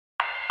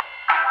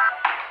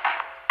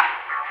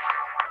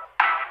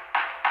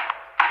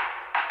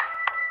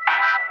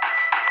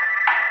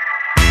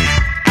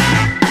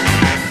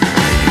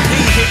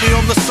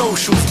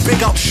socials,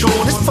 big up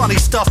Shawn. It's funny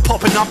stuff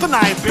popping up and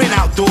I ain't been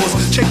outdoors.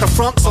 Check the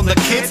fronts on the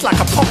kids like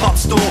a pop-up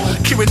store.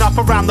 Queuing up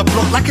around the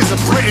block like it's a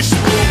British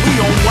sport. We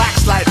on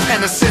wax like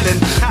penicillin.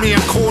 Me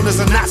and corners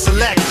and that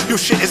select. Your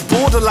shit is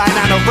borderline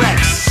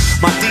anorex.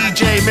 My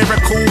DJ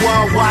miracle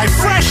worldwide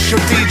fresh. Your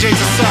DJ's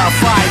a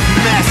certified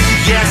mess.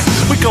 Yes,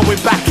 we're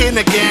going back in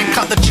again.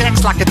 Cut the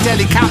checks like a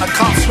deli counter,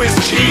 cut Swiss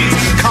cheese.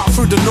 Cut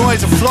through the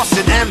noise of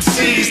flossing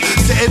MCs.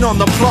 Sitting on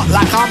the plot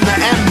like I'm the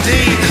MD.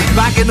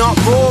 Bagging up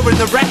raw in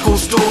the record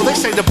store. They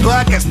say the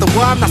bird gets the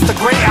worm, that's the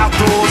great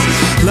outdoors.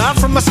 Learn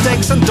from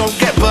mistakes and don't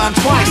get burned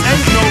twice.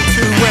 Ain't no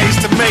two ways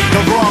to make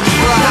the wrong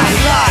right. That's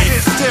life.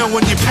 Sit still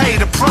when you pay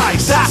the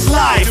price. That's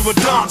life. Do a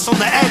dance on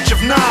the edge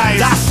of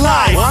knives. That's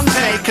life. One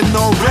take and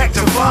no rectify.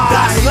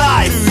 That's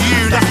life. To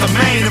you, that's the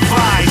main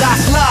advice.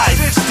 That's life.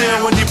 Sit still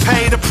when you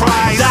pay the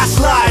price. That's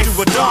life.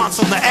 Do a dance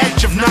on the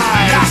edge of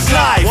knives. That's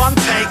life. One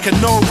take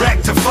and no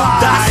rectify.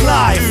 That's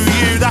life. To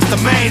you, that's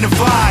the main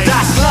advice.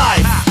 That's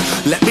life.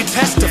 Let me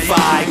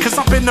testify, cause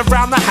I've been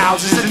around the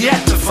houses and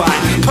yet to find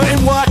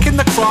putting work in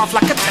the craft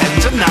like a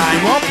 10 to 9.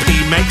 While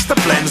P makes the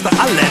blends that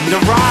I lend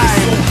a rhyme.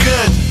 It's all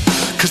good,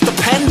 cause the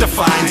pen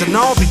defines, and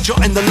I'll be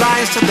jotting the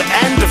lines to the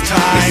end of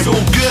time. It's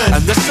all good,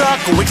 and the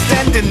circle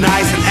extending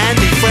nice, and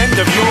any friend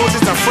of yours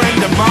is a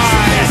friend of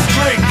mine. Let's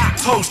drink,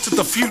 toast to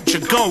the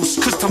future ghost,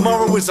 cause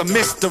tomorrow is a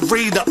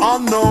mystery, the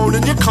unknown,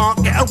 and you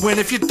can't get a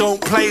win if you don't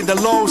play the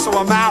low. So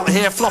I'm out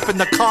here flopping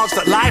the cards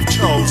that life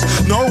chose.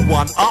 No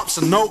one-ups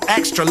and no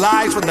extra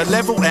lives when the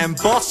level M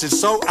boss is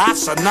so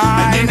asinine.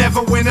 And you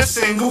never win a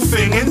single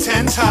thing in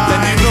 10 times.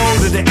 Then you know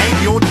that it ain't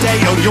your day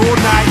or your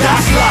night.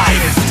 That's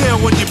life. Still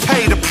when you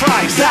pay the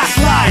price. That's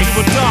life.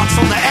 Do a dance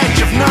on the edge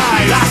of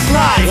knives. That's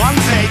life. One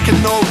take and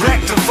no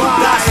rectify.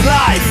 That's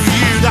life. To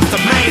you, that's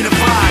the main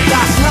advice.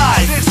 That's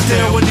life. Sit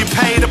still when you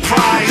pay